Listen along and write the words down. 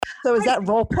So is that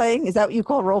role playing? Is that what you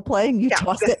call role playing? You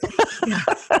toss it. Yeah.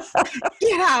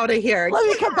 Get out of here. Let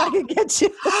me come back and get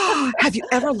you. Have you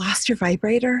ever lost your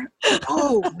vibrator?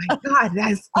 Oh my God,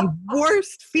 that's the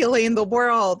worst feeling in the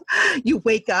world. You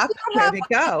wake up, here to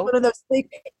go. One of those things.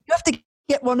 You have to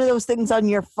get one of those things on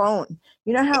your phone.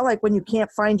 You know how like when you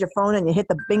can't find your phone and you hit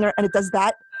the binger and it does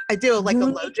that? I do like a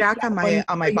low jack on my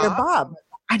bob.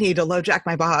 I need to low jack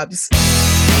my bobs.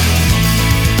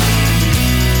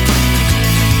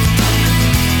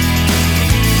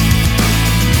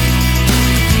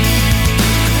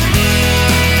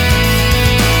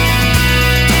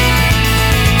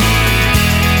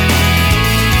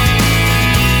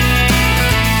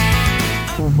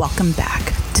 Welcome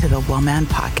back to the Woman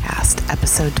Podcast,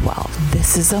 episode 12.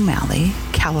 This is O'Malley,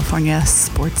 California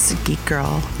sports geek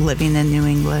girl living in New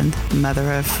England,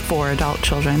 mother of 4 adult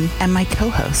children, and my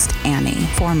co-host, Annie,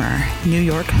 former New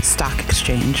York Stock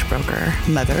Exchange broker,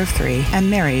 mother of 3,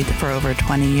 and married for over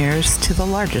 20 years to the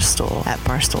largest stool at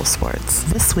Barstool Sports.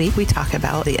 This week, we talk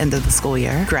about the end of the school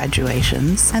year,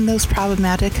 graduations, and those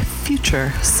problematic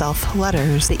future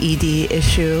self-letters, the ED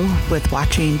issue with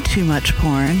watching too much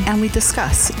porn, and we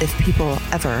discuss if people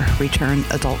ever return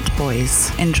adult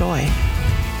toys. Enjoy.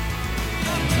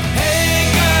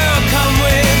 Hey girl, come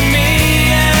with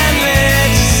me and let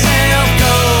yourself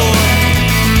go.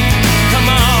 Come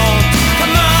on.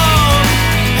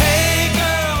 Hey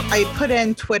girl. I put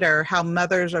in Twitter how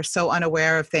mothers are so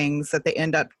unaware of things that they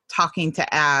end up talking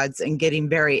to ads and getting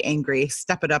very angry.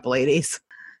 Step it up, ladies.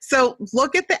 So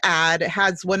look at the ad. It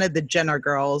has one of the Jenner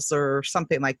girls or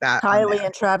something like that. Kylie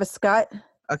and Travis Scott.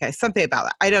 Okay, something about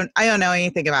that. I don't know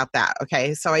anything about that.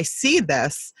 Okay, so I see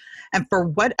this, and for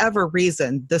whatever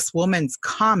reason, this woman's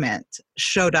comment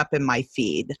showed up in my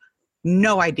feed.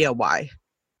 No idea why.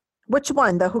 Which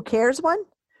one? The who cares one?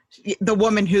 The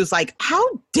woman who's like, "How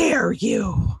dare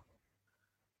you?"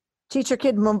 Teach your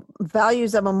kid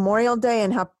values of Memorial Day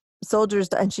and how soldiers,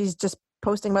 and she's just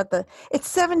posting about it's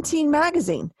 17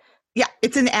 magazine. Yeah,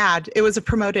 it's an ad. It was a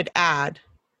promoted ad.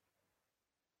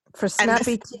 For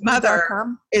snappytv.com.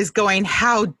 Mother is going,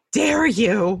 "How dare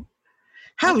you?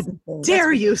 How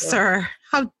dare you, sir?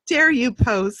 How dare you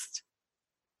post?"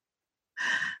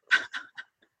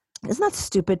 Isn't that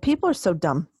stupid? People are so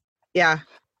dumb. Yeah.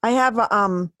 I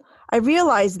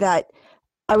realized that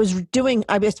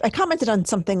I commented on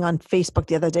something on Facebook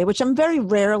the other day, which I'm very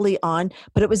rarely on,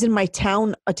 but it was in a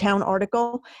town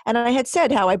article. And I had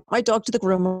said how my dog to the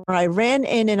groomer, I ran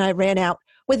in and I ran out.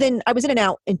 I was in and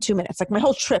out in 2 minutes. Like my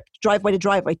whole trip, driveway to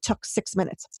driveway, took 6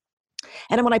 minutes.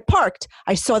 And then when I parked,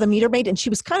 I saw the meter maid, and she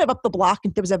was kind of up the block,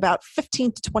 and there was about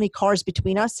 15 to 20 cars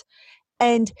between us.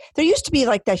 And there used to be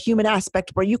like that human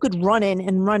aspect where you could run in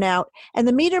and run out, and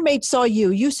the meter maid saw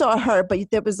you saw her,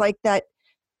 but there was like that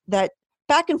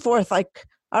back and forth, like,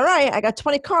 all right, I got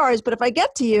 20 cars, but if I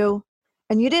get to you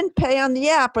and you didn't pay on the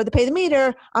app or pay the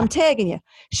meter, I'm tagging you.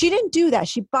 She didn't do that.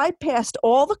 She bypassed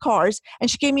all the cars,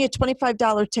 and she gave me a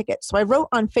 $25 ticket. So I wrote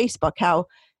on Facebook how,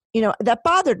 that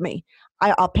bothered me.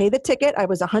 I'll pay the ticket. I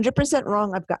was 100%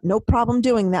 wrong. I've got no problem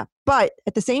doing that. But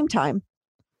at the same time,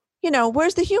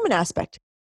 where's the human aspect?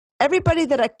 Everybody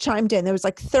that I chimed in, there was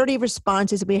like 30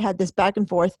 responses. We had this back and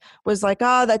forth, was like,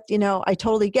 I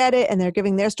totally get it. And they're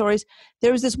giving their stories.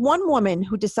 There was this one woman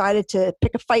who decided to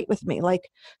pick a fight with me. Like,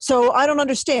 so I don't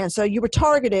understand. So you were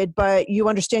targeted, but you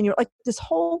understand you're like this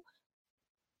whole,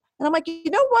 and I'm like, you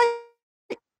know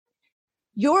what?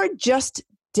 You're just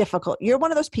difficult. You're one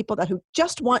of those people who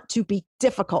just want to be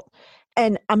difficult.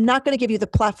 And I'm not going to give you the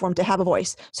platform to have a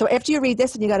voice. So after you read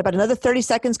this, and you got about another 30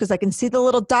 seconds, because I can see the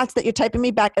little dots that you're typing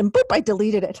me back, and boop, I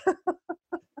deleted it. And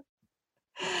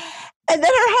then her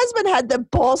husband had the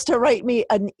balls to write me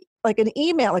an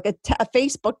email, like a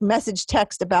Facebook message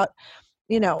text about,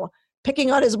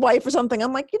 picking on his wife or something.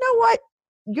 I'm like, you know what?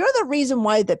 You're the reason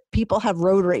why that people have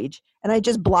road rage. And I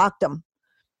just blocked them.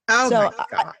 Oh, so my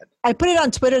God. I put it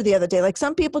on Twitter the other day. Like,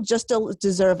 some people just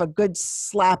deserve a good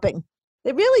slapping.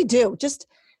 They really do. Just,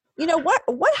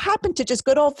 what happened to just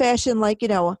good old fashioned, like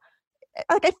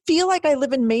I feel like I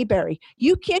live in Mayberry.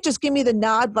 You can't just give me the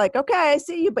nod like, okay, I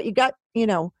see you, but you got, you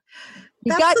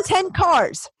got 10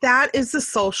 cars. That is the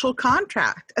social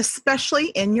contract, especially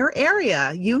in your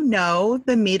area.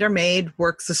 The meter maid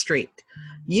works the street.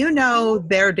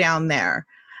 They're down there.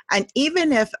 And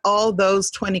even if all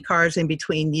those 20 cars in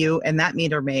between you and that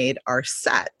meter maid are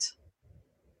set,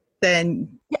 then...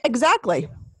 Yeah, exactly.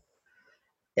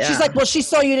 Yeah. She's like, well, she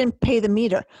saw you didn't pay the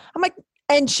meter. I'm like,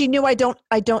 and she knew I don't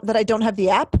have the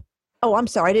app. Oh, I'm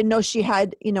sorry. I didn't know she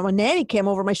had, a nanny cam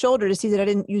over my shoulder to see that I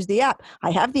didn't use the app.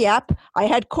 I have the app. I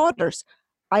had quarters.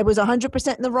 I was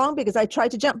 100% in the wrong because I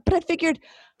tried to jump, but I figured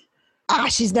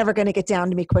she's never going to get down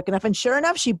to me quick enough. And sure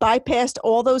enough, she bypassed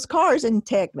all those cars and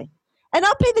tagged me. And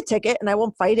I'll pay the ticket and I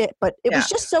won't fight it. But it was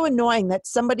just so annoying that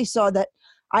somebody saw that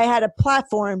I had a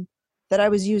platform that I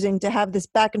was using to have this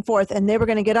back and forth, and they were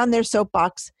going to get on their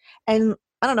soapbox. And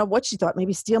I don't know what she thought,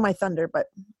 maybe steal my thunder, but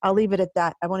I'll leave it at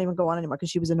that. I won't even go on anymore because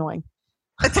she was annoying.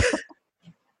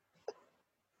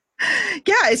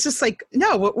 Yeah, it's just like,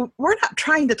 no, we're not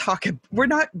trying to talk. We're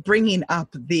not bringing up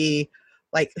the,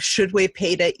 like, should we have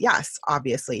paid it? Yes,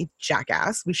 obviously,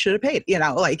 jackass. We should have paid,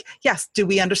 like, yes. Do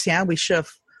we understand? We should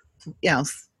have,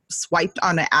 swiped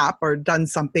on an app or done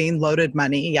something, loaded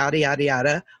money, yada, yada,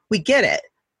 yada. We get it.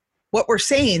 What we're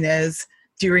saying is,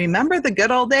 do you remember the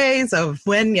good old days of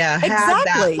when you had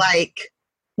that, like,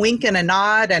 wink and a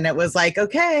nod, and it was like,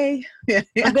 okay,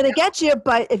 I'm going to get you,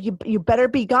 but if you better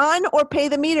be gone or pay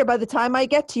the meter by the time I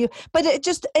get to you. But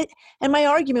and my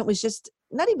argument was just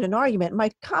not even an argument.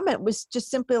 My comment was just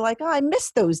simply like, oh, I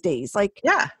miss those days. Like,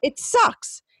 it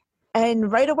sucks. And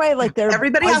right away, like,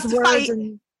 everybody has to fight.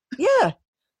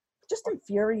 Just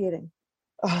infuriating.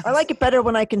 I like it better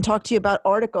when I can talk to you about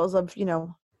articles of,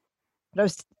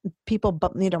 those people,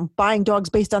 buying dogs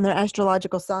based on their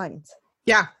astrological signs.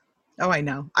 Yeah. Oh, I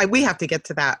know. We have to get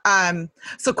to that.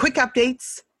 So quick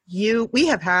updates.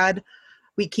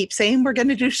 We keep saying we're going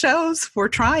to do shows. We're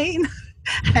trying,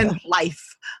 and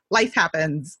life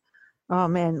happens. Oh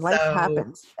man, life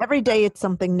happens. Every day it's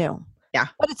something new. Yeah.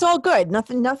 But it's all good.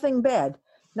 Nothing bad.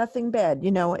 Nothing bad.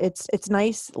 It's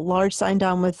nice. Large signed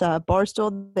on with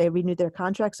Barstool. They renewed their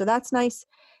contract, so that's nice.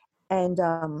 And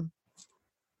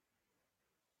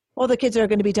all the kids are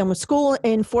going to be done with school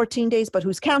in 14 days, but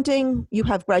who's counting? You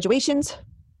have graduations,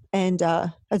 and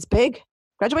that's big.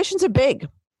 Graduations are big.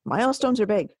 Milestones are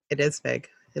big. It is big.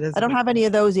 It is. I don't have any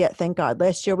of those yet, thank God.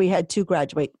 Last year we had 2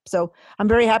 graduate. So I'm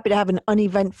very happy to have an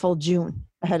uneventful June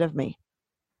ahead of me.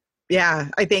 Yeah,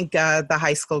 I think the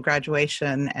high school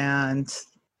graduation and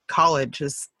college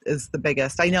is the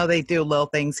biggest. I know they do little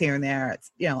things here and there.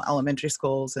 It's, elementary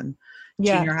schools and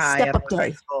junior high,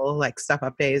 high school, like step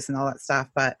up days and all that stuff.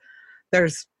 But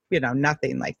there's,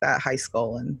 nothing like that high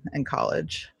school and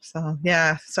college. So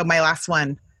yeah. So my last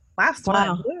one.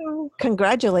 Wow. Woo.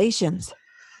 Congratulations.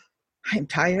 I'm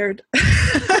tired.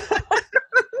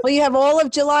 Well, you have all of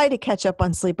July to catch up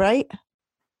on sleep, right?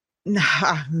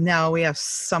 No, we have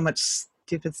so much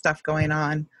stupid stuff going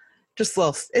on. Just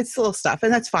little stuff,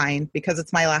 and that's fine because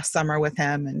it's my last summer with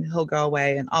him, and he'll go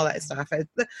away and all that stuff.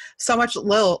 So much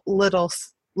little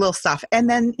stuff, and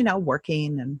then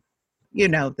working, and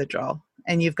the drill.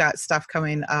 And you've got stuff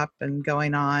coming up and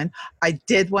going on. I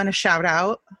did want to shout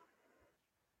out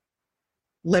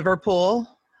Liverpool,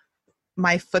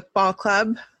 my football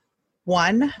club,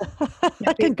 won.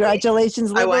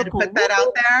 Congratulations, Liverpool. I wanted to put that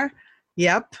out there.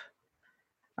 Yep.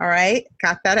 All right,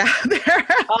 got that out there.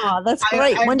 Oh, that's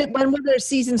great. When will their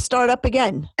season start up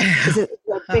again? Is it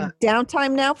a big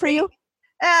downtime now for you?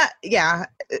 Yeah,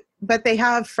 but they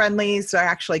have friendlies. They're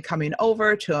actually coming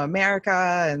over to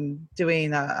America and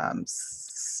doing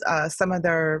some of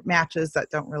their matches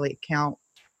that don't really count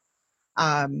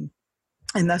in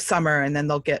the summer, and then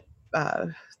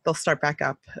they'll start back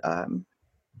up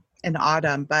in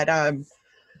autumn. But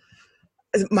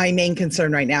my main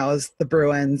concern right now is the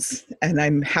Bruins, and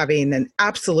I'm having an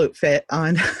absolute fit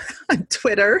on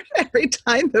Twitter every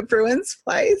time the Bruins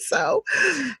play. So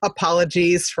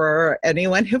apologies for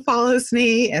anyone who follows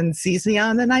me and sees me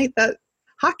on the night that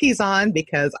hockey's on,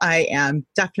 because I am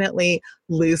definitely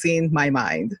losing my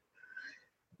mind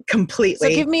completely.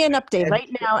 So give me an update right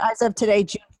now, as of today,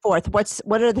 June 4th.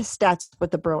 What are the stats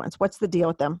with the Bruins? What's the deal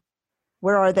with them?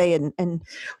 Where are they? And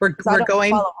we're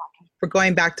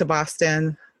going back to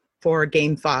Boston for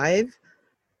Game 5.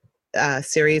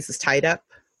 Series is tied up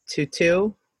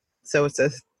 2-2, so it's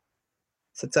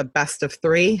a best of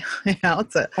 3.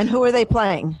 And who are they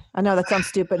playing? I know that sounds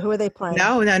stupid. Who are they playing?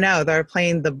 No. They're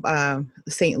playing the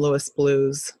St. Louis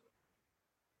Blues.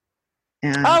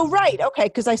 And oh, right. Okay,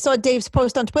 because I saw Dave's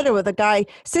post on Twitter with a guy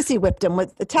sissy whipped him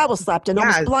with the towel slapped and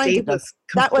almost blinded him.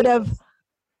 That would have.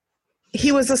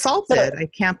 He was assaulted. I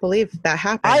can't believe that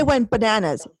happened. I went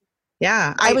bananas.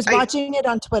 Yeah. I was watching it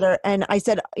on Twitter, and I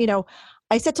said,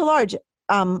 to Large,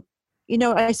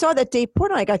 I saw that Dave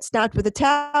Portnoy got snapped with a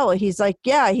towel. He's like,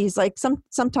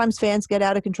 sometimes fans get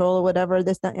out of control or whatever,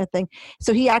 this, that, and thing.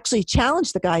 So he actually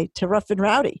challenged the guy to rough and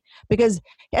rowdy, because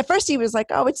at first he was like,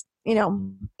 oh, it's,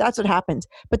 that's what happens.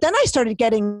 But then I started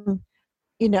getting,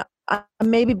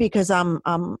 maybe because I'm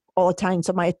all Italian,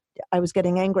 so I was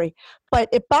getting angry, but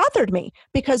it bothered me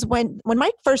because when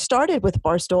Mike first started with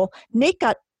Barstool, Nate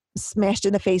got smashed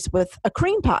in the face with a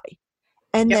cream pie.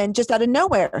 and Yep. then just out of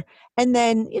nowhere. And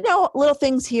then, little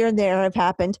things here and there have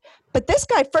happened. But this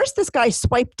guy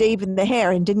swiped Dave in the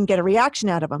hair and didn't get a reaction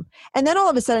out of him. And then all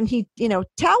of a sudden he,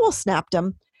 towel snapped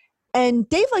him. And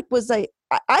Dave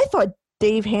I thought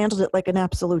Dave handled it like an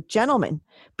absolute gentleman,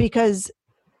 because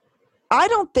I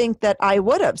don't think that I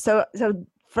would have. So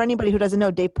for anybody who doesn't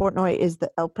know, Dave Portnoy is the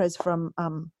El Prez from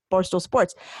Barstool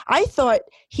Sports. I thought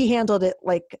he handled it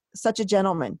like such a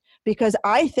gentleman, because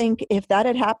I think if that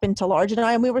had happened to Large and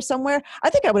I and we were somewhere, I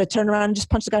think I would have turned around and just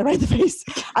punched the guy right in the face.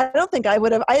 I don't think I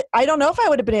would have. I don't know if I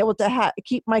would have been able to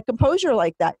keep my composure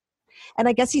like that. And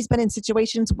I guess he's been in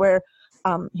situations where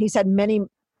he's had many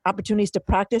opportunities to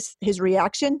practice his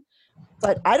reaction.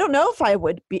 But I don't know if I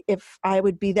would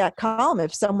be that calm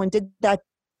if someone did that.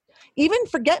 Even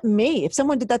forget me, if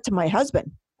someone did that to my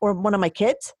husband or one of my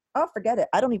kids, oh, forget it.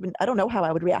 I don't know how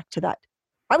I would react to that.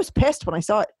 I was pissed when I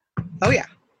saw it. Oh yeah.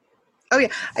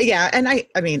 Yeah. And I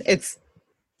mean, it's,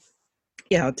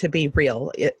 to be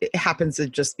real, it happens to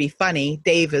just be funny.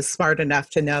 Dave is smart enough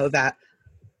to know that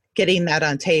getting that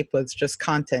on tape was just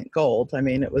content gold. I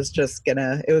mean, it was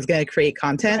gonna create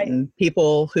content, right. And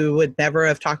people who would never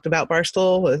have talked about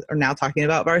Barstool are now talking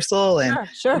about Barstool, and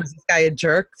sure. Was this guy a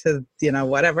jerk to,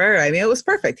 whatever. I mean, it was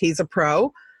perfect. He's a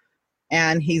pro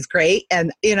and he's great.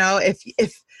 And,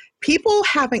 if people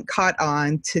haven't caught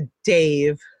on to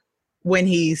Dave when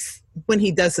he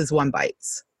does his one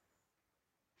bites,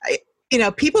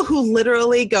 people who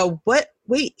literally go, what,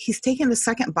 wait, he's taking the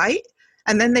second bite?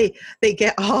 And then they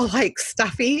get all like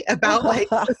stuffy about like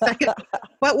the second,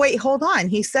 but wait, hold on.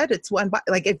 He said it's one bite.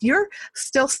 Like if you're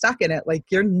still stuck in it, like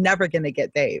you're never going to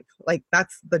get Dave. Like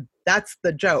that's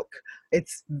the joke.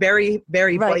 It's very,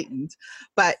 very blatant.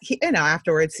 But he,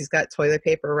 afterwards he's got toilet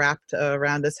paper wrapped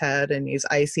around his head and he's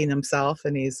icing himself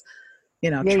and he's,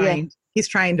 he's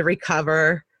trying to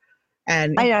recover.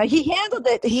 And I know he handled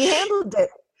it. He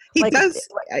does.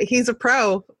 He's a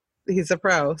pro.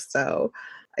 So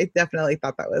I definitely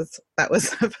thought that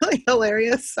was really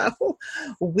hilarious. So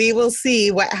we will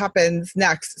see what happens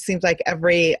next. It seems like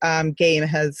every game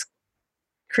has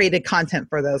created content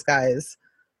for those guys.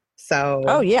 So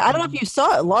oh yeah, I don't know if you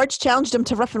saw it. Large challenged him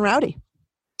to Rough and Rowdy.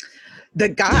 The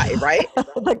guy, right?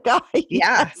 The guy.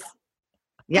 Yes.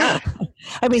 Yeah.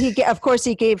 I mean, he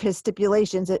gave his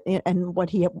stipulations and what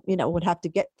he would have to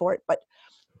get for it, but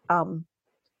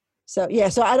So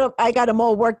I got him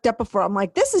all worked up before. I'm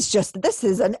like, this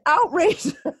is an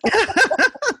outrage. I'm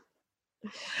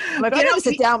like, I got to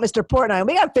sit down, Mr. Portnoy.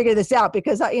 We got to figure this out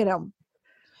because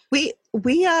we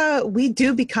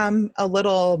do become a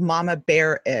little mama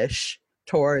bear-ish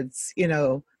towards,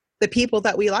 the people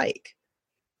that we like.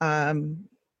 And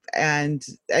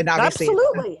obviously,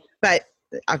 absolutely. But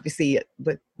obviously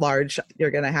with Large,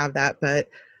 you're going to have that, but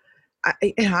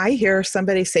I hear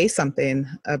somebody say something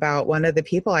about one of the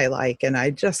people I like, and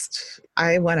I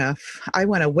want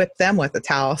to whip them with a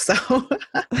towel. So,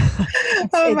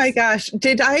 oh my gosh,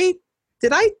 did I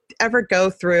ever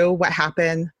go through what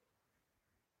happened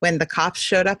when the cops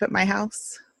showed up at my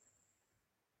house?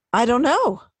 I don't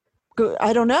know.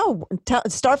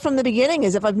 Start from the beginning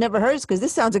as if I've never heard, because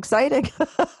this sounds exciting.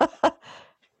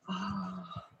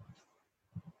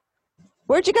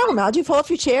 Where'd you go, Mal? Did you fall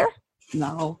off your chair?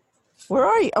 No. Where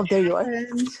are you? Oh, there you are.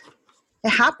 It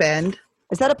happened.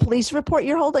 Is that a police report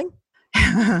you're holding?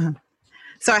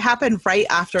 So it happened right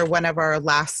after one of our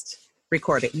last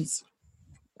recordings.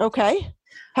 Okay.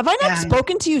 Have I not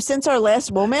spoken to you since our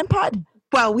last Woman Pod?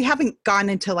 Well, we haven't gone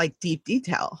into like deep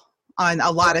detail on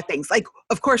a lot of things. Like,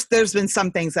 of course, there's been some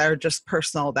things that are just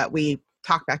personal that we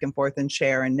talk back and forth and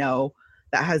share and know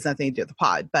that has nothing to do with the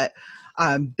pod. But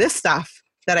this stuff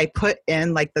that I put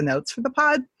in like the notes for the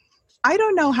pod, I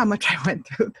don't know how much I went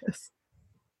through this.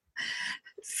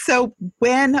 So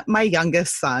when my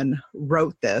youngest son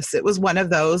wrote this, it was one of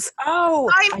those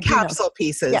time capsule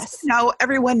pieces. Yes.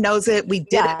 Everyone knows it. We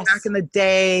did it back in the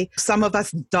day. Some of us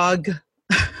dug,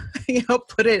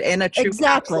 put it in a true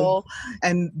capsule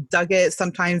and dug it.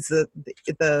 Sometimes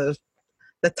the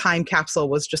time capsule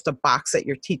was just a box that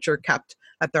your teacher kept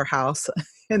at their house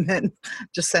and then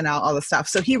just sent out all the stuff.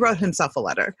 So he wrote himself a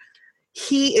letter.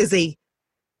 He's a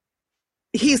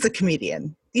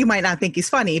comedian. You might not think he's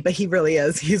funny, but he really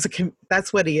is.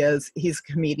 That's what he is. He's a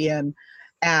comedian.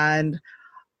 And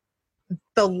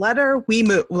the letter we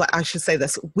moved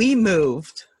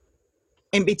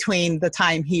in between the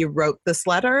time he wrote this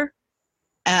letter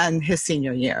and his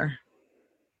senior year.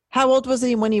 How old was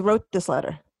he when he wrote this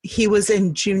letter? He was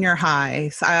in junior high.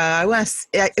 So I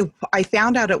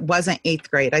found out it wasn't 8th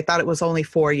grade. I thought it was only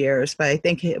 4 years, but I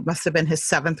think it must have been his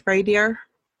 7th grade year.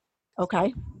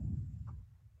 Okay.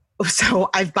 So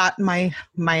I've bought my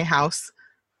house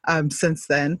since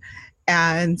then.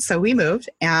 And so we moved,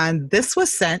 and this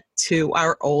was sent to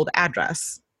our old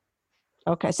address.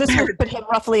 Okay, so this would put him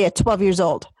roughly at 12 years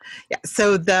old. Yeah.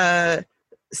 So the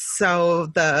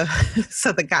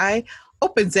guy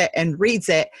opens it and reads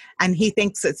it, and he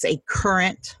thinks it's a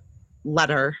current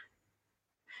letter,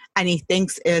 and he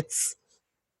thinks it's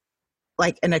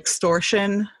like an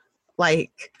extortion,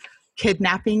 like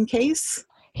kidnapping case.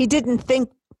 He didn't think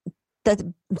that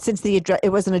since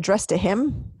it wasn't addressed to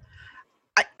him.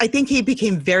 I think he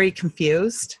became very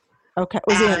confused. Okay.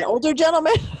 Was he an older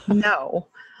gentleman? No.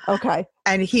 Okay.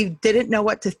 And he didn't know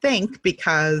what to think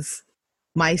because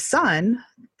my son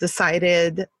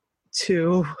decided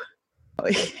to,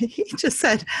 he just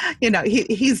said,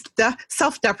 he's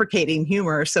self-deprecating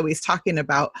humor. So he's talking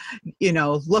about,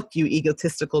 look, you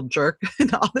egotistical jerk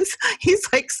and all this. He's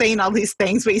like saying all these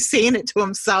things, but he's saying it to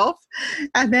himself.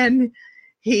 And then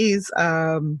he's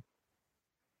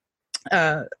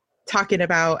talking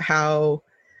about how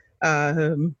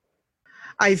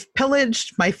I've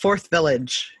pillaged my fourth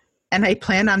village and I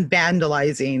plan on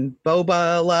vandalizing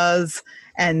Bobala's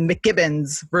and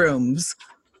McGibbon's rooms,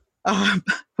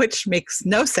 which makes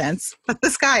no sense. But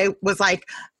this guy was like,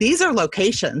 these are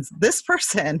locations. This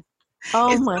person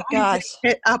is my gosh,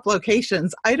 hit up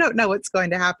locations. I don't know what's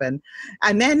going to happen.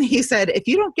 And then he said, if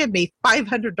you don't give me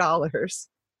 $500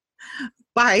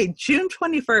 by June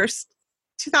 21st,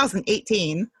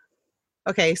 2018,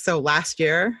 okay, so last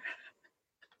year,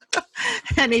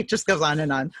 and he just goes on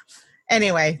and on.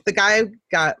 Anyway, the guy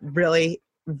got really,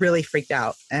 really freaked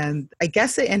out. And I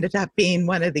guess it ended up being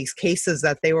one of these cases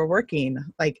that they were working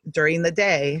like during the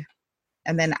day.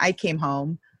 And then I came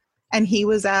home and he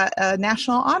was at a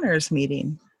national honors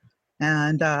meeting.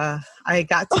 And I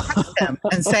got to text him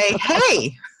and say,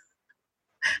 hey,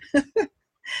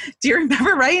 do you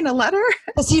remember writing a letter?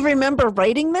 Does he remember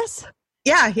writing this?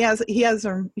 Yeah,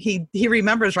 he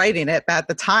remembers writing it, but at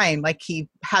the time, like he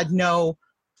had no,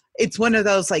 it's one of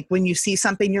those, like when you see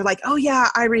something, you're like, oh yeah,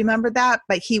 I remember that,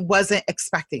 but he wasn't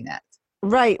expecting it.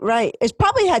 Right. It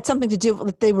probably had something to do with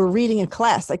what they were reading in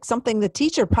class, like something the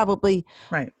teacher probably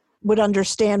would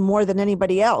understand more than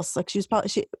anybody else. Like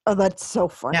oh, that's so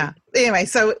funny. Yeah. Anyway,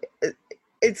 so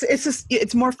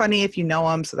it's more funny if you know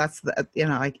him. So that's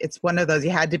like it's one of those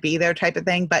you had to be there type of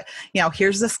thing. But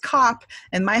here's this cop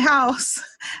in my house,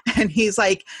 and he's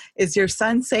like, "Is your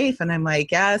son safe?" And I'm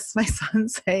like, "Yes, my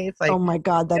son's safe." Like, oh my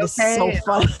God, that is so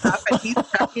funny. And he's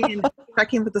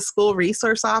checking with the school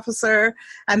resource officer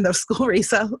and the school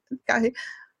resource guy.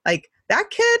 Like that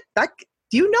kid,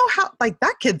 do you know how, like,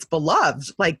 that kid's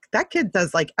beloved? Like, that kid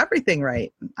does, like, everything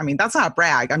right. I mean, that's not a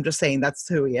brag. I'm just saying that's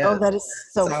who he is. Oh, that is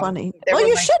so funny. Well,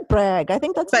 you should brag. I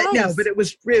think that's nice. No, but it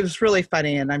was really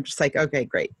funny. And I'm just like, okay,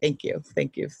 great. Thank you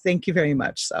very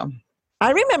much. So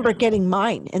I remember getting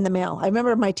mine in the mail. I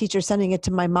remember my teacher sending it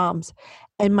to my mom's.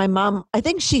 And my mom, I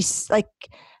think she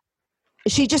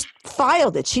just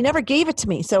filed it. She never gave it to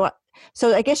me. So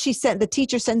I guess the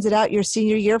teacher sends it out your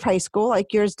senior year of high school,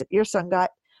 like your son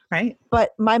got. Right.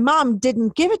 But my mom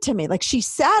didn't give it to me. Like she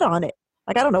sat on it.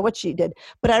 Like, I don't know what she did,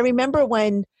 but I remember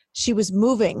when she was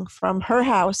moving from her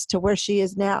house to where she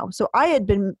is now. So I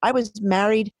was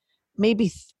married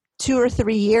maybe 2 or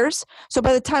 3 years. So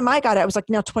by the time I got it, I was like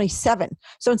now 27.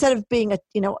 So instead of being a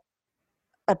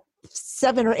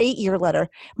 7 or 8 year letter,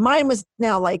 mine was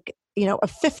now like, a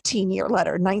 15-year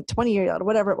letter, 20-year letter,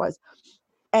 whatever it was.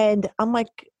 And I'm like,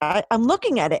 I'm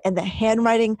looking at it and the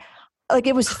handwriting, like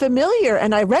it was familiar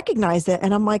and I recognized it.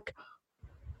 And I'm like,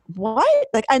 what?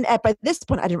 Like, and by this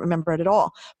point, I didn't remember it at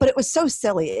all, but it was so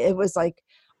silly. It was like,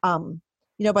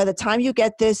 by the time you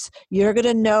get this, you're going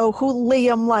to know who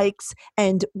Liam likes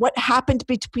and what happened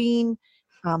between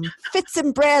Fitz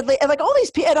and Bradley and like all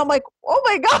these people. And I'm like, oh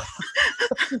my God,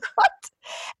 what?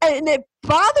 And it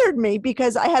bothered me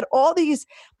because I had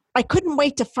I couldn't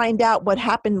wait to find out what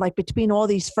happened like between all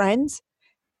these friends.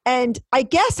 And I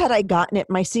guess had I gotten it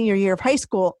my senior year of high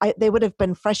school, they would have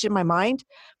been fresh in my mind.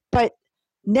 But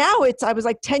now I was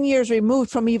like 10 years removed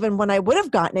from even when I would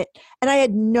have gotten it. And I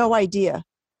had no idea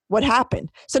what happened.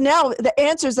 So now the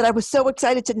answers that I was so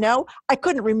excited to know, I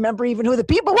couldn't remember even who the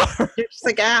people were. You're just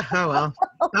like, oh, well.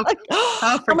 I'm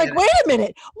like, wait a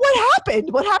minute. What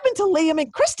happened? What happened to Liam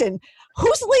and Kristen?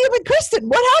 Who's Liam and Kristen?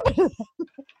 What happened?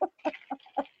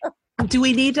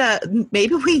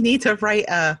 Maybe we need to write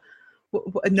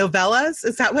novellas?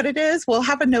 Is that what it is? We'll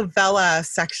have a novella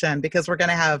section because we're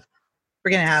gonna have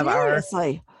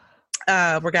Seriously.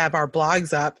 our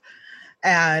blogs up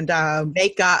and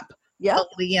make up Yep.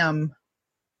 Liam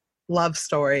love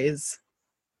stories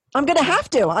I'm going to have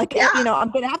to, I'm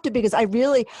going to have to, because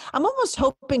I'm almost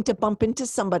hoping to bump into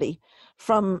somebody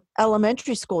from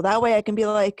elementary school. That way I can be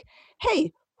like,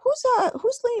 hey, who's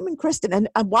Liam and Kristen? And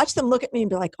I watch them look at me and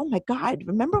be like, oh my God,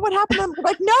 remember what happened? I'm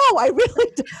like, no, I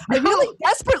really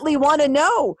desperately want to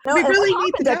know. No, we really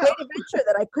need to know. That great adventure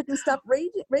that I couldn't stop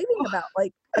raving about.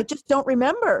 Like, I just don't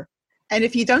remember. And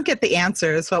if you don't get the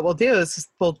answers, what we'll do is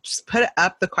we'll just put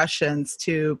up the questions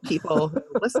to people who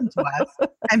listen to us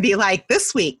and be like,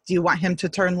 this week, do you want him to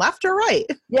turn left or right?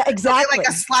 Yeah, exactly. Like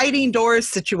a sliding doors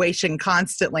situation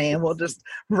constantly. And we'll just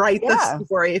write the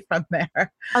story from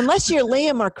there. Unless you're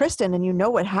Liam or Kristen and you know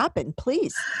what happened,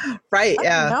 please. Right.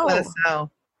 Let us know.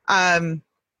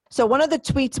 So one of the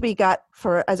tweets we got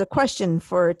as a question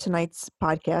for tonight's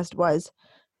podcast was,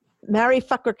 marry,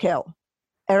 fuck, or kill.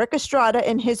 Erik Estrada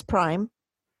in his prime,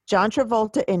 John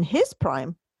Travolta in his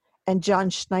prime, and John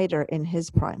Schneider in his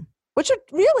prime. Which are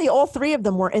really, all three of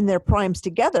them were in their primes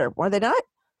together, were they not?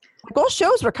 Like, all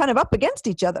shows were kind of up against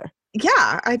each other.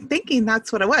 Yeah, I'm thinking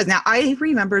that's what it was. Now, I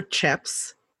remember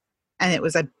Chips, and it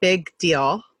was a big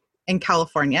deal in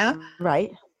California.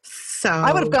 Right. So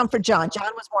I would have gone for John.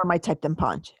 John was more my type than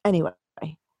Ponch. Anyway,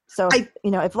 so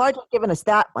if Large had given us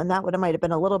that one, that might have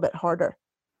been a little bit harder.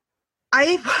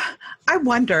 I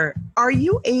wonder, are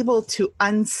you able to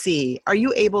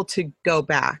go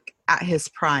back at his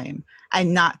prime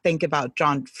and not think about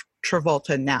John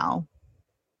Travolta now?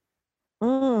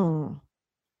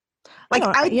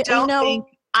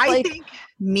 I think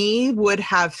me would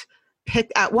have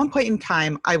picked, at one point in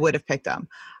time, I would have picked him.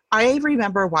 I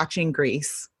remember watching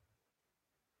Grease,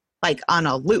 like on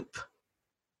a loop.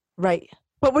 Right.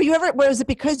 But was it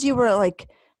because you were like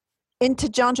into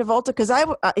John Travolta? Because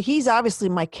he's obviously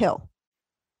my kill.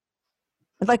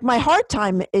 Like, my hard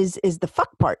time is the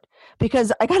fuck part,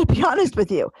 because I got to be honest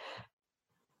with you.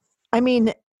 I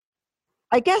mean,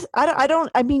 I guess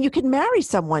you can marry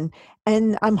someone,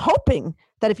 and I'm hoping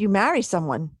that if you marry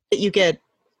someone, you're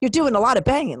doing a lot of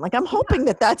banging. Like, I'm hoping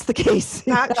that that's the case.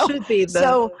 That should be the.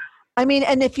 So, I mean,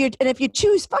 and if you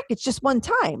choose fuck, it's just one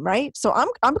time, right? So I'm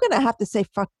going to have to say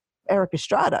fuck Erik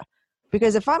Estrada.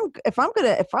 Because if I'm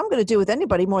gonna do with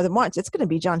anybody more than once, it's gonna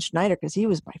be John Schneider, because he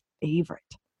was my favorite.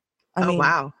 I mean,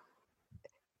 wow,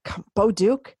 Bo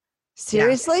Duke,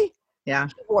 seriously? Yeah.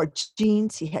 He wore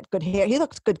jeans. He had good hair. He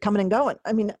looked good coming and going.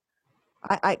 I mean,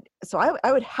 I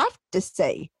would have to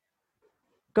say,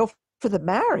 go for the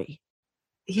marry.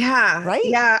 Yeah. Right.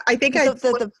 Yeah. I think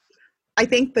I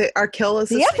think that our kill is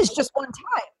the F is just one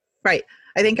time. Right.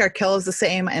 I think our kill is the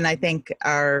same, and I think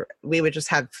we would just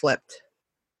have flipped.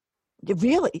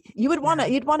 Really? You'd want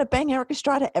to bang Erik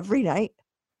Estrada every night?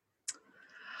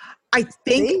 I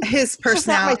think his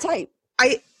personality. Just not my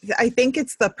type. I think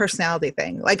it's the personality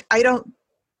thing. Like, I don't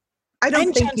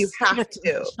think you have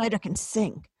to. Schneider can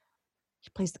sing.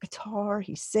 He plays the guitar.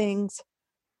 He sings.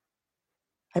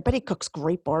 I bet he cooks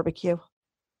great barbecue.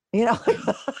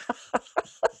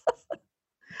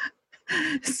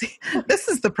 See, this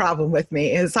is the problem with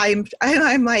me. Is I'm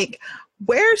like,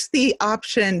 where's the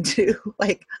option to,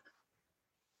 like?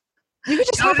 You could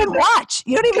just have him watch.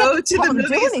 You don't even go have to the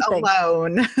movies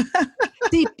alone.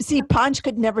 see, Ponch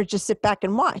could never just sit back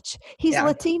and watch. He's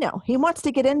Latino. He wants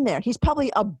to get in there. He's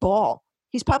probably a ball.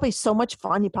 He's probably so much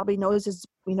fun. He probably knows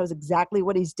exactly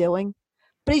what he's doing,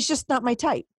 but he's just not my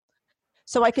type.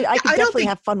 So I could definitely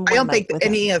have fun. I don't think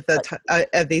any of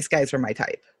these guys were my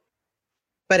type,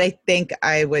 but I think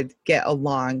I would get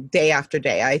along day after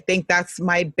day. I think that's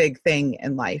my big thing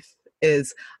in life.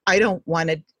 Is I don't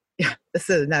want to. Yeah, this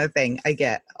is another thing I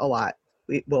get a lot.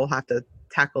 We'll have to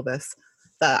tackle this.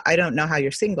 I don't know how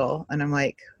you're single. And I'm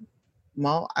like,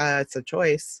 well, it's a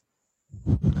choice.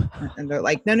 And they're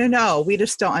like, no. We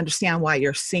just don't understand why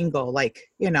you're single.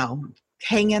 Like,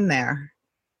 hang in there.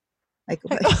 Like,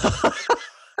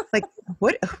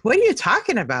 what are you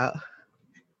talking about?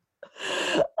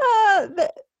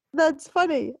 That's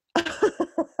funny.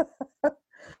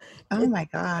 Oh my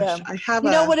gosh. Yeah. I have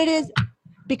know what it is?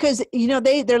 Because,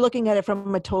 they're looking at it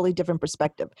from a totally different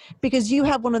perspective. Because you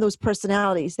have one of those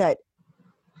personalities that,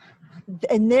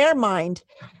 in their mind,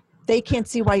 they can't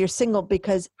see why you're single,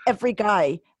 because every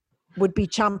guy would be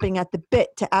chomping at the bit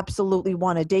to absolutely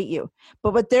want to date you.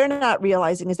 But what they're not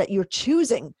realizing is that you're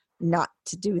choosing not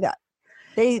to do that.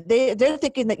 They're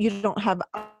thinking that you don't have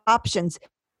options,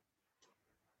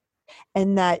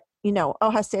 and that,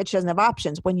 how sad she doesn't have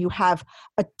options. When you have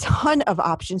a ton of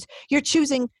options, you're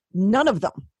choosing none of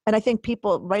them. And I think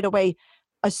people right away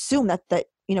assume that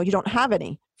you don't have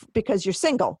any because you're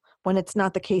single, when it's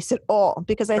not the case at all.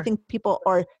 Because I think people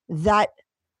are that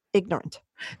ignorant.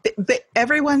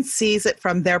 Everyone sees it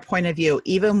from their point of view,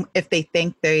 even if they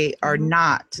think they are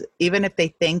not, even if they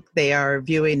think they are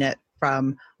viewing it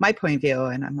from my point of view.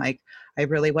 And I'm like, I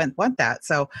really wouldn't want that.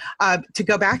 So to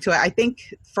go back to it, I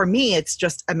think for me, it's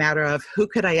just a matter of who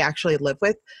could I actually live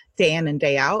with day in and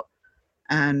day out.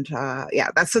 And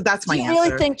that's my answer. Do you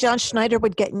really think John Schneider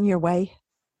would get in your way?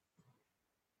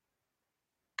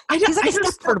 He's like a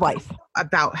Stepford wife.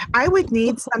 I would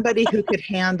need somebody who could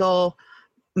handle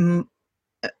me.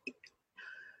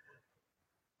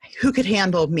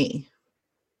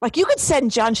 Like you could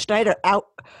send John Schneider out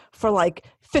for like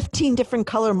 15 different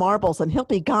color marbles and he'll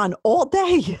be gone all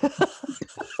day.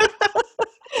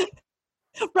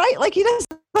 Right? Like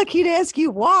he'd ask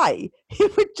you why. He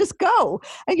would just go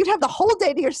and you'd have the whole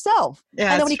day to yourself.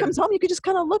 Yeah, and then when he comes home, you could just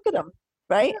kind of look at him,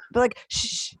 right? But like,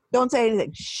 shh, don't say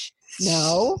anything. Shh.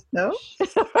 No.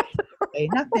 Say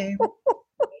nothing.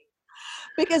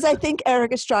 Because I think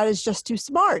Erik Estrada is just too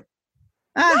smart.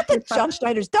 Not that John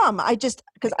Schneider's dumb.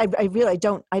 Because I really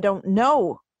don't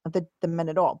know the men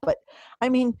at all. But I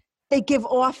mean, they give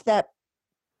off that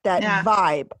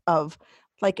vibe of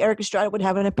like Erik Estrada would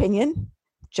have an opinion,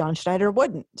 John Schneider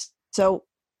wouldn't. So,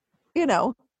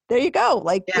 there you go.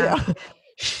 Like,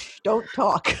 shh, don't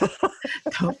talk.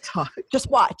 Don't talk. Just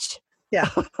watch. Yeah.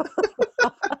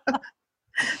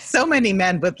 So many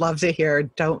men would love to hear,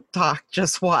 don't talk,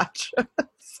 just watch.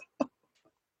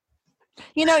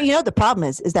 The problem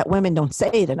is that women don't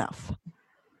say it enough.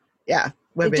 Yeah.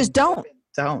 Women they just don't.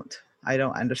 I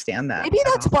don't understand that. Maybe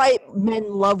that's why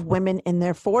men love women in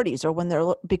their 40s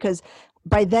or because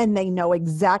by then they know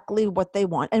exactly what they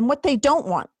want and what they don't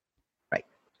want. Right.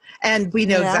 And we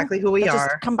know exactly who we are.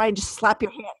 Just come by and just slap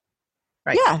your hand.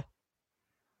 Right. Yeah.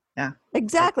 Yeah.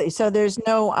 Exactly. So there's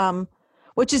no,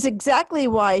 which is exactly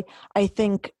why I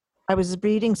think I was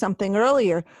reading something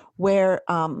earlier where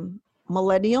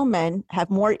millennial men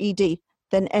have more ED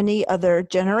than any other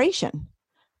generation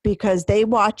because they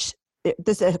watch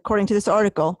this, according to this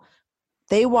article,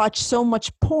 they watch so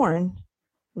much porn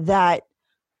that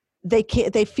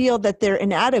they feel that they're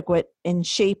inadequate in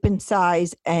shape and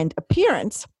size and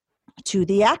appearance to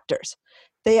the actors.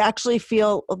 They actually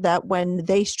feel that when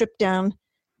they strip down,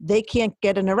 they can't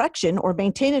get an erection or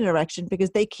maintain an erection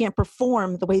because they can't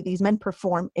perform the way these men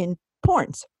perform in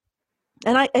porns.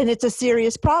 And it's a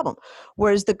serious problem.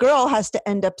 Whereas the girl has to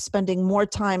end up spending more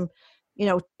time,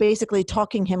 basically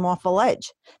talking him off a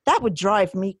ledge. That would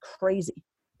drive me crazy.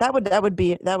 I would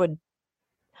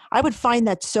find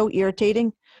that so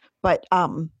irritating. But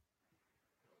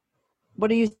what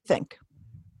do you think?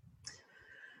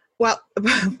 Well,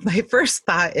 my first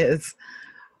thought is,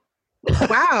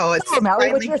 wow, what's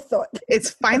your thought?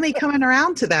 It's finally coming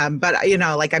around to them. But,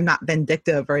 I'm not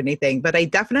vindictive or anything, but I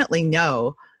definitely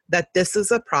know that this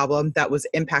is a problem that was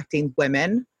impacting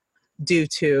women due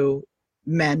to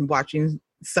men watching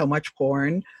so much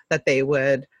porn that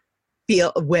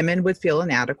women would feel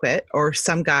inadequate, or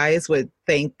some guys would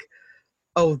think,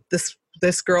 oh,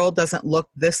 this girl doesn't look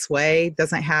this way,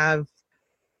 doesn't have,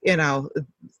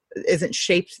 isn't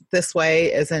shaped this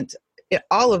way, isn't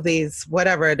all of these,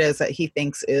 whatever it is that he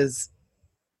thinks is,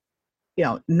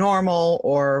 normal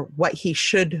or what he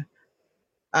should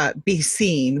be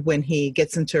seen when he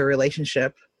gets into a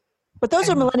relationship. But those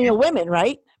are millennial women,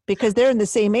 right? Because they're in the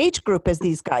same age group as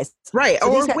these guys. Right.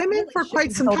 So or women for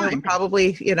quite some time,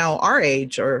 probably, our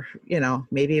age or,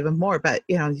 maybe even more. But,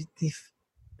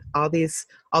 all these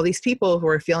people who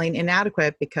are feeling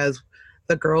inadequate because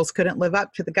the girls couldn't live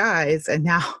up to the guys. And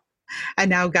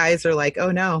now guys are like,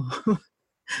 oh no,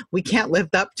 we can't live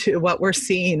up to what we're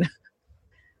seeing.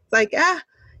 It's like,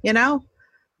 Yeah.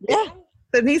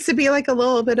 There needs to be like a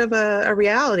little bit of a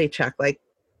reality check. Like,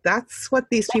 that's what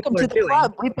these people are doing.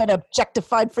 Club. We've been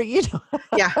objectified for you.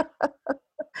 Yeah.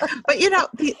 But,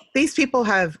 these people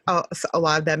have, a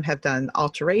lot of them have done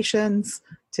alterations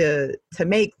to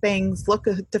make things look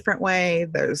a different way.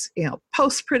 There's,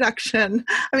 post-production.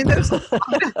 I mean, there's a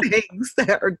lot of things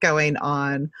that are going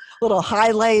on. Little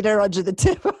highlighter under the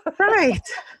tip. Right.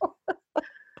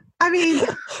 I mean,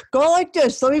 go like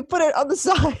this. Let me put it on the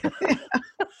side.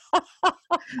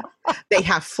 They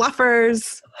have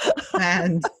fluffers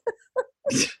and,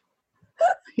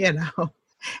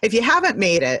 if you haven't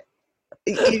made it,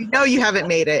 you haven't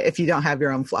made it if you don't have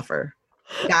your own fluffer.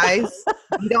 Guys,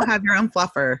 you don't have your own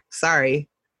fluffer. Sorry.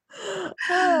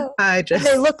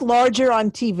 They look larger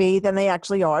on TV than they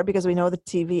actually are because we know the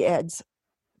TV adds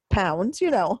pounds,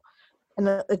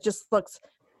 and it just looks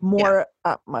more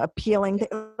appealing.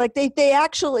 Like they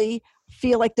actually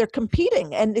feel like they're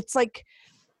competing, and it's like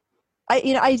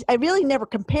I really never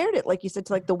compared it, like you said,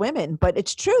 to like the women, but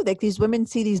it's true. Like these women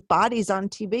see these bodies on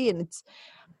TV, and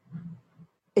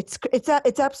it's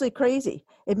absolutely crazy.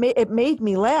 It made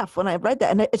me laugh when I read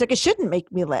that, and it's like it shouldn't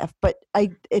make me laugh, but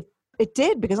it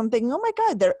did, because I'm thinking, oh my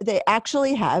God, they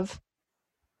actually have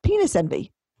penis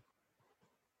envy.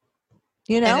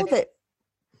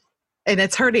 And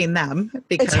it's hurting them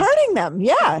because it's hurting them.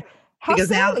 Yeah. How because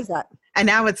sad now, is that? And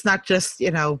now it's not just,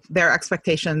 their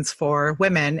expectations for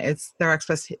women, it's their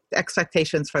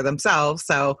expectations for themselves.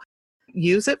 So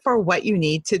use it for what you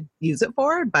need to use it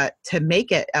for, but to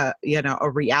make it, a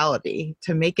reality,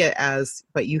 to make it as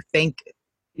what you think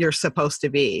you're supposed to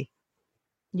be.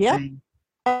 Yeah.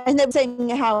 And they're saying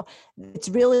how it's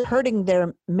really hurting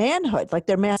their manhood, like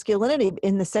their masculinity,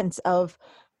 in the sense of,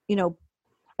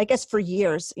 I guess for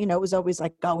years, it was always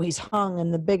like, oh, he's hung,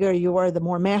 and the bigger you were, the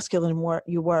more masculine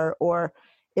you were, or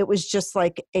it was just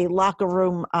like a locker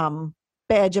room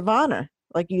badge of honor.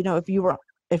 Like, if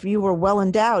you were well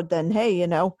endowed, then hey,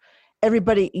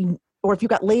 everybody, or if you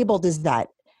got labeled as that,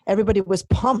 everybody was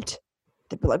pumped.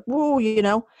 They'd be like,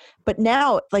 whoa, But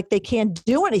now, like, they can't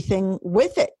do anything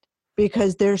with it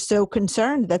because they're so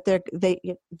concerned that that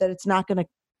it's not going to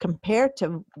compare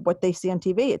to what they see on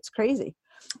TV. It's crazy.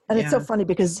 And it's so funny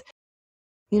because,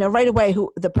 right away,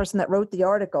 the person that wrote the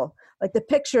article, like the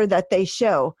picture that they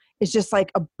show is just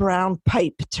like a brown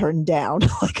pipe turned down.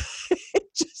 Like,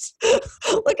 just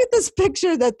look at this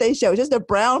picture that they show, just a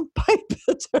brown pipe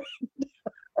turned down.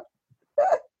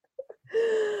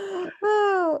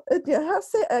 Oh, yeah, how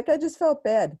sad. Like, I just felt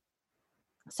bad.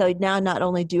 So now not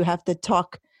only do you have to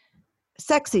talk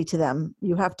sexy to them,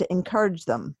 you have to encourage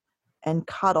them and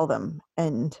coddle them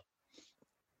and,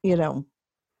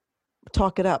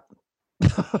 talk it up. I'm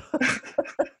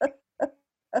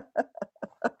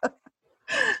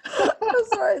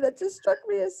sorry, that just struck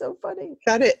me as so funny.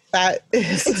 That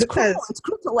is, it's cruel. It's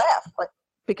cruel to laugh,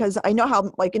 because I know how,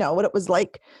 what it was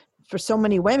like for so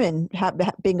many women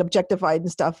being objectified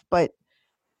and stuff. But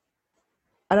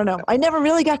I don't know. I never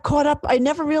really got caught up. I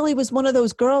never really was one of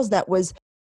those girls that was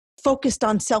focused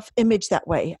on self-image that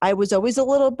way. I was always a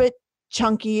little bit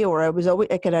chunky, or I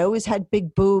always had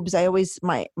big boobs.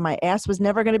 My ass was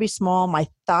never going to be small. My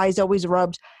thighs always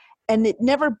rubbed, and it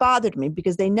never bothered me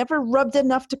because they never rubbed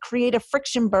enough to create a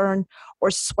friction burn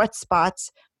or sweat spots,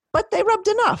 but they rubbed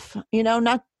enough,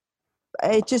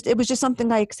 it was just something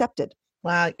I accepted.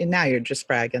 Well, now you're just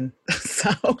bragging.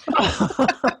 So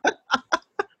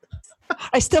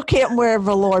I still can't wear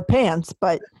velour pants,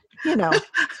 but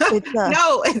it's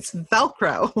no, it's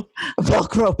Velcro.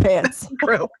 Velcro pants.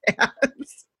 Velcro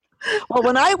pants. Well,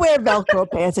 when I wear Velcro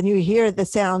pants and you hear the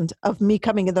sound of me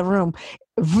coming in the room,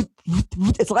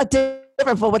 it's a lot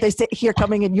different from what they hear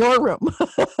coming in your room.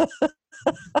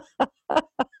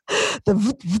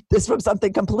 This from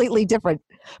something completely different.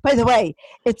 By the way,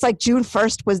 it's like June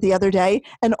 1st was the other day,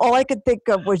 and all I could think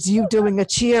of was you doing a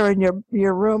cheer in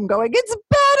your room going, it's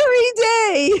battery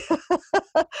day!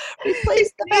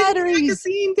 Replace the batteries.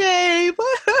 Magazine day!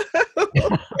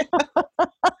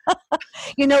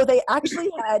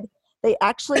 They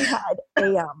actually had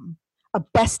a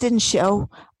best in show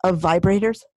of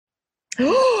vibrators.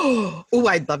 Oh,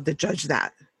 I'd love to judge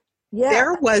that. Yeah.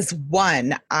 There was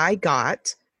one I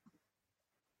got.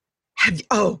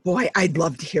 Oh boy, I'd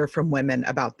love to hear from women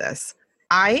about this.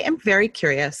 I am very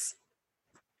curious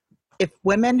if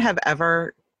women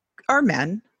or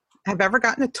men have ever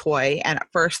gotten a toy and at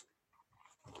first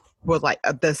were like,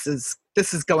 this is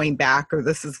going back, or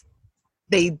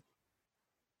they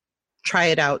try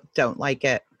it out, don't like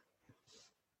it.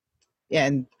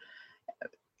 And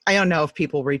I don't know if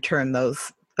people return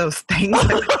those things.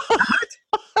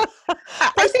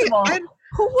 First of all,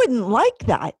 who wouldn't like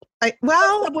that?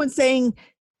 Someone saying,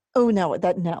 "Oh no,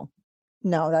 that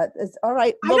is all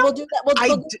right." Well, we'll do that.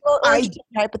 We'll do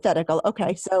hypothetical.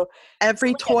 Okay, so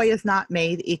every toy is not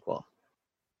made equal.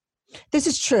 This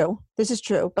is true.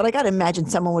 But I got to imagine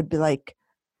someone would be like,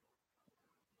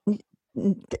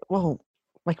 "Well,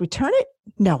 like return it?"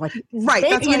 No, like right.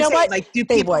 That's what I'm saying. What? Like,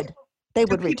 they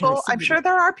would return it. I'm sure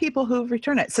there are people who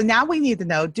return it. So now we need to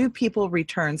know: do people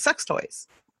return sex toys?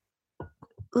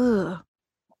 Ugh.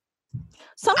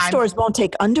 Some stores won't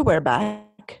take underwear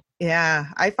back. Yeah,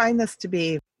 I find this to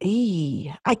be.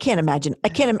 I can't imagine. I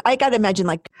got to imagine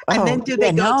like. And then do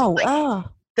they go? No.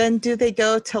 Then do they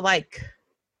go to like?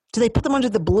 Do they put them under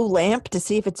the blue lamp to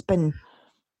see if it's been?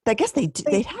 I guess they do.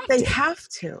 They have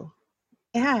to.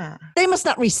 Yeah. They must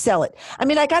not resell it. I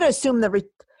mean, I got to assume the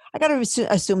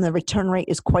return rate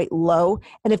is quite low,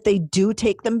 and if they do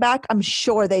take them back, I'm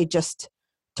sure they just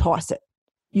toss it,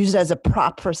 use it as a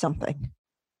prop for something.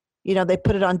 They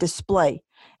put it on display,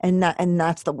 and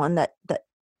that's the one that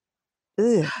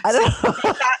I don't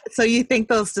know. So you think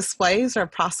those displays are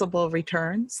possible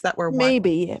returns that were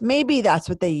Maybe that's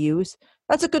what they use.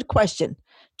 That's a good question.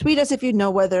 Tweet us if you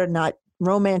know whether or not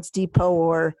Romance Depot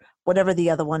or whatever the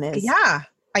other one is. Yeah,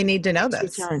 I need to know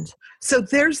this. Returns. So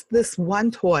there's this one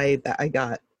toy that I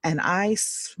got, and I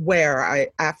swear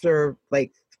after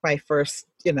like my first,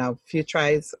 few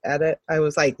tries at it, I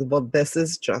was like, well, this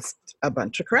is just a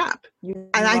bunch of crap.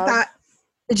 I thought,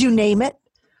 did you name it?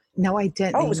 No, I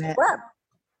didn't name it was crap.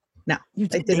 No,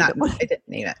 I did not. I didn't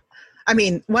name it. I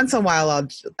mean, once in a while, I'll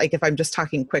like, if I'm just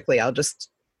talking quickly, I'll just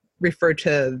refer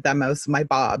to them as my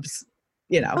bobs,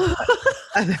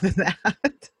 other than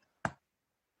that.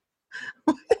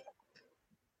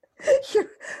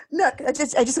 Look, I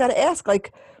just got to ask,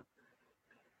 like,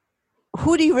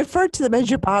 who do you refer to them as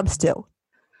your bobs to?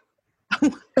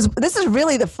 This is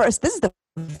the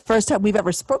first time we've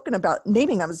ever spoken about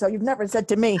naming them. So you've never said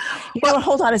to me,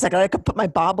 hold on a second, I could put my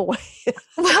bob away.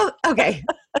 Well, okay.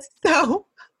 So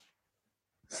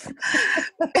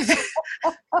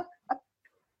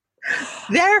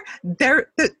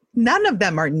none of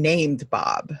them are named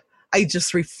Bob. I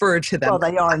just refer to them. Well,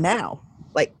 they are now.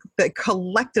 Like, that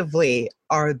collectively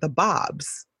are the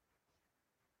Bobs.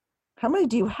 How many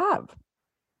do you have?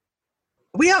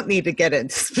 We don't need to get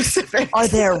into specifics. Are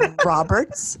there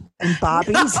Roberts and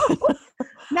Bobbies?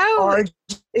 No.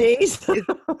 RJs?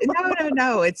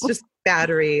 No. It's just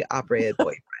battery operated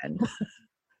boyfriend.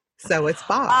 So it's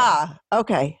Bob. Ah,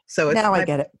 okay. So it's now I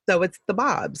get it. So it's the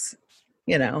Bobs.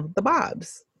 The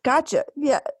Bobs. Gotcha.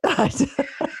 Yeah.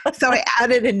 So I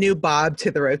added a new Bob to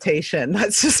the rotation.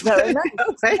 That's just very nice.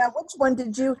 Now, which one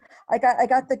did you? I got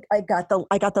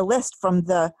the list from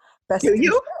the best. Do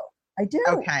you? Show. I do.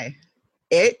 Okay.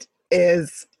 It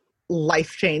is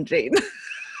life-changing.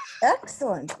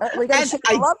 Excellent. We got to shake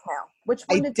it up now. Which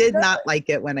one I did not like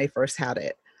it when I first had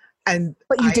it,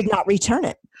 but you did not return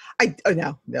it.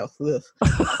 No.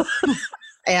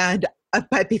 And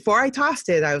but before I tossed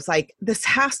it, I was like,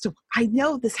 I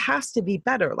know this has to be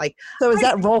better. Like, so is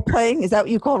that role playing? Is that what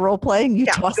you call role playing? You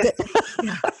tossed it?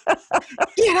 Yeah.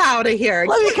 Get out of here.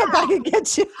 Let me come back and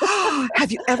get you. Have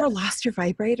you ever lost your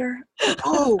vibrator?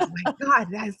 Oh my God,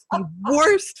 that's the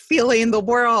worst feeling in the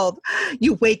world.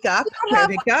 You wake up, there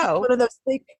to go. One of those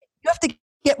things, you have to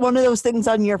get one of those things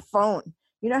on your phone.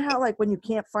 You know how, like, when you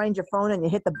can't find your phone and you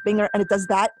hit the binger and it does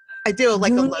that? I do,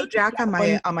 like a low jack on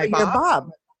my bob.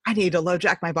 I need to low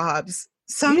jack my bobs.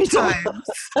 Sometimes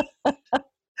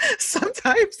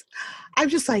I'm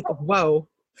just like, whoa.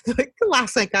 Like,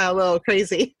 last night got a little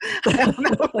crazy. I don't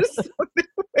know.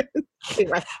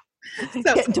 Anyway, so,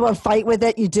 get into a fight with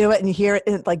it, you do it and you hear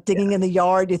it like digging in the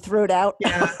yard, you throw it out.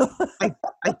 Yeah.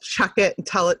 I chuck it and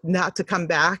tell it not to come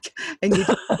back, and you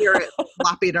just hear it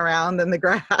flopping around in the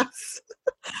grass.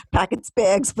 Pack its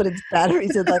bags, put its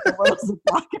batteries in like a little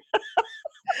pocket.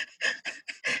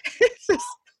 It's just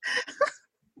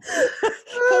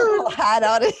put a little hat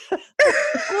on it. A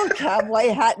little cowboy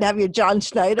hat and have your John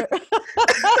Schneider.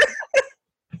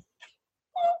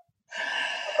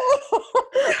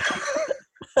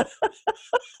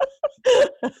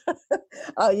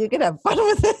 Oh, you can have fun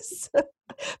with this.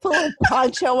 Put a little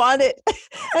poncho on it,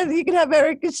 and you can have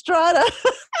Eric Estrada.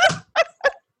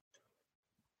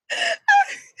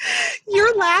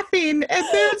 You're laughing, and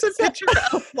there's a picture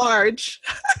of Marge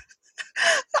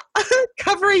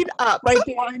covering up. Right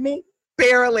behind me?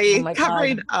 Barely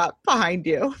covering up behind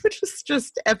you. Which is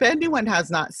just, if anyone has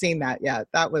not seen that yet,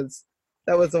 that was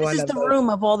the one. This is the room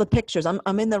of all the pictures.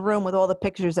 I'm in the room with all the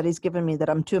pictures that he's given me that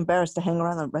I'm too embarrassed to hang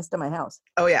around the rest of my house.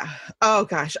 Oh yeah. Oh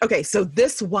gosh. Okay. So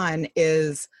this one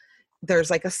is, there's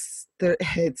like it's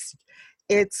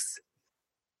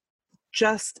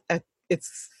just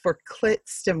it's for clit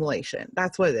stimulation.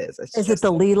 That's what it is. Is it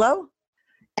the Lilo?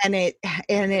 And it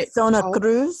Sona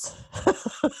Cruz.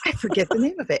 I forget the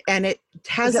name of it. And it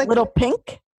has like little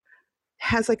pink.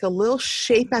 Has like a little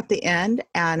shape at the end,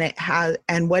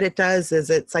 and what it does is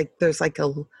it's like there's like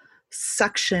a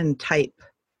suction type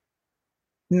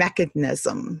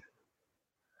mechanism.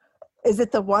 Is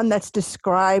it the one that's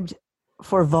described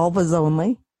for vulvas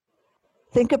only?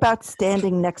 Think about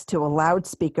standing next to a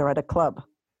loudspeaker at a club.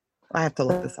 I have to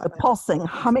look this up. The pulsing,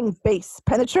 humming bass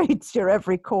penetrates your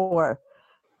every core.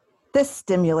 This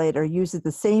stimulator uses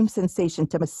the same sensation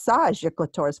to massage your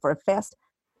clitoris for a fast,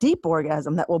 deep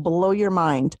orgasm that will blow your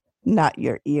mind, not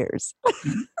your ears.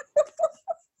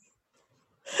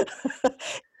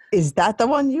 Is that the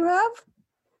one you have?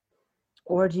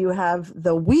 Or do you have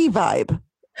the We Vibe?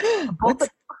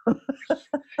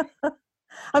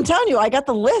 I'm telling you, I got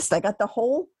the list. I got the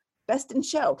whole best in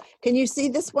show. Can you see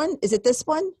this one? Is it this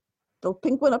one? The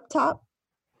pink one up top?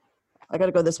 I got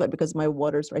to go this way because my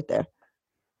water's right there.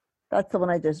 That's the one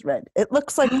I just read. It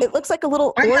looks like a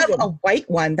little I organ. have a white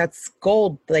one that's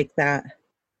gold like that.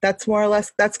 That's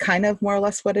kind of more or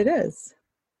less what it is.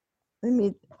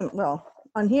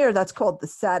 On here that's called the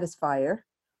Satisfier.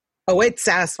 Oh, it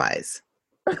satisfies.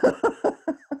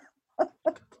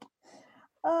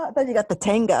 Then you got the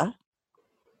Tenga.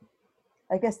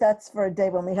 I guess that's for a day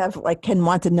when we have like Ken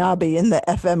Watanabe in the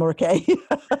FM or K.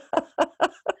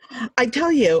 I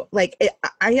tell you,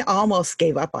 I almost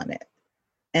gave up on it.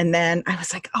 And then I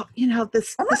was like, oh,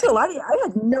 this. I'm not gonna lie to you, I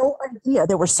had no idea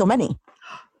there were so many.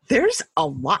 There's a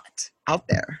lot out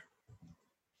there.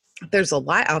 There's a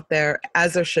lot out there,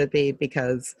 as there should be,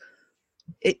 because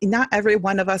not every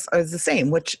one of us is the same,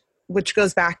 which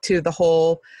goes back to the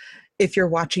whole, if you're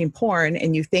watching porn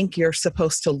and you think you're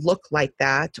supposed to look like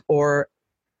that or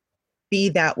be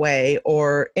that way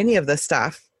or any of this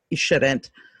stuff, you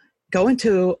shouldn't. Go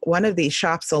into one of these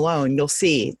shops alone, you'll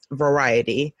see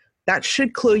variety. That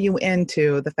should clue you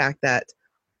into the fact that,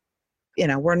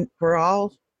 we're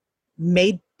all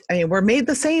made, we're made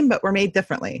the same, but we're made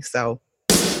differently. So.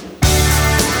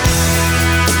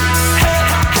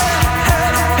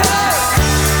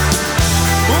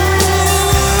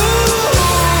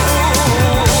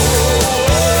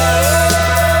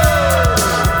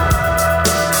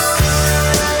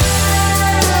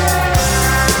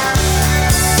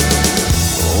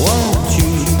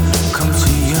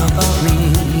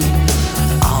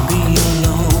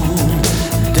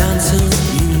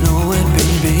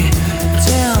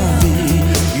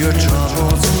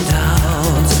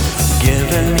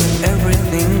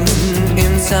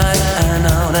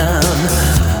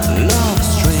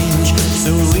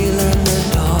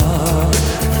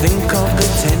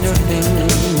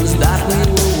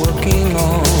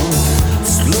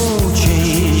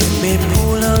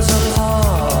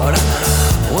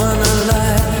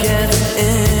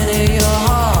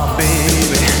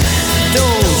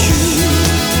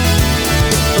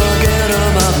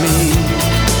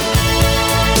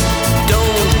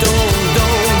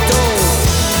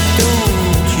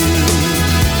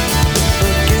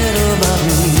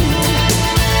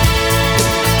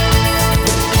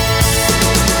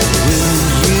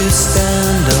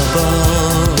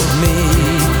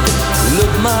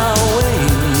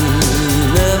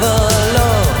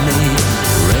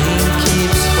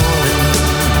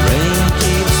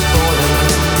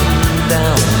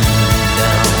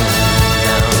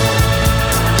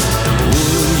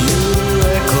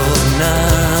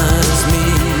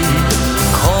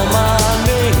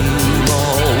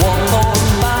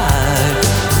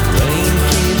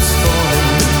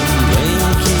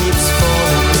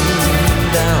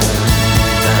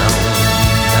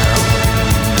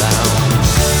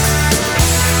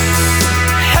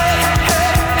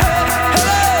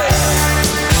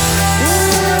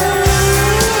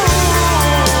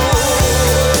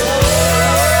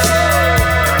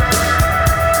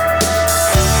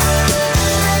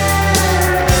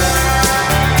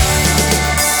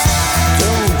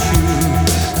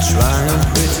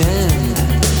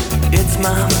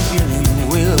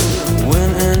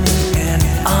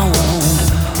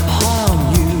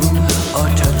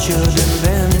 Your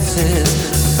defenses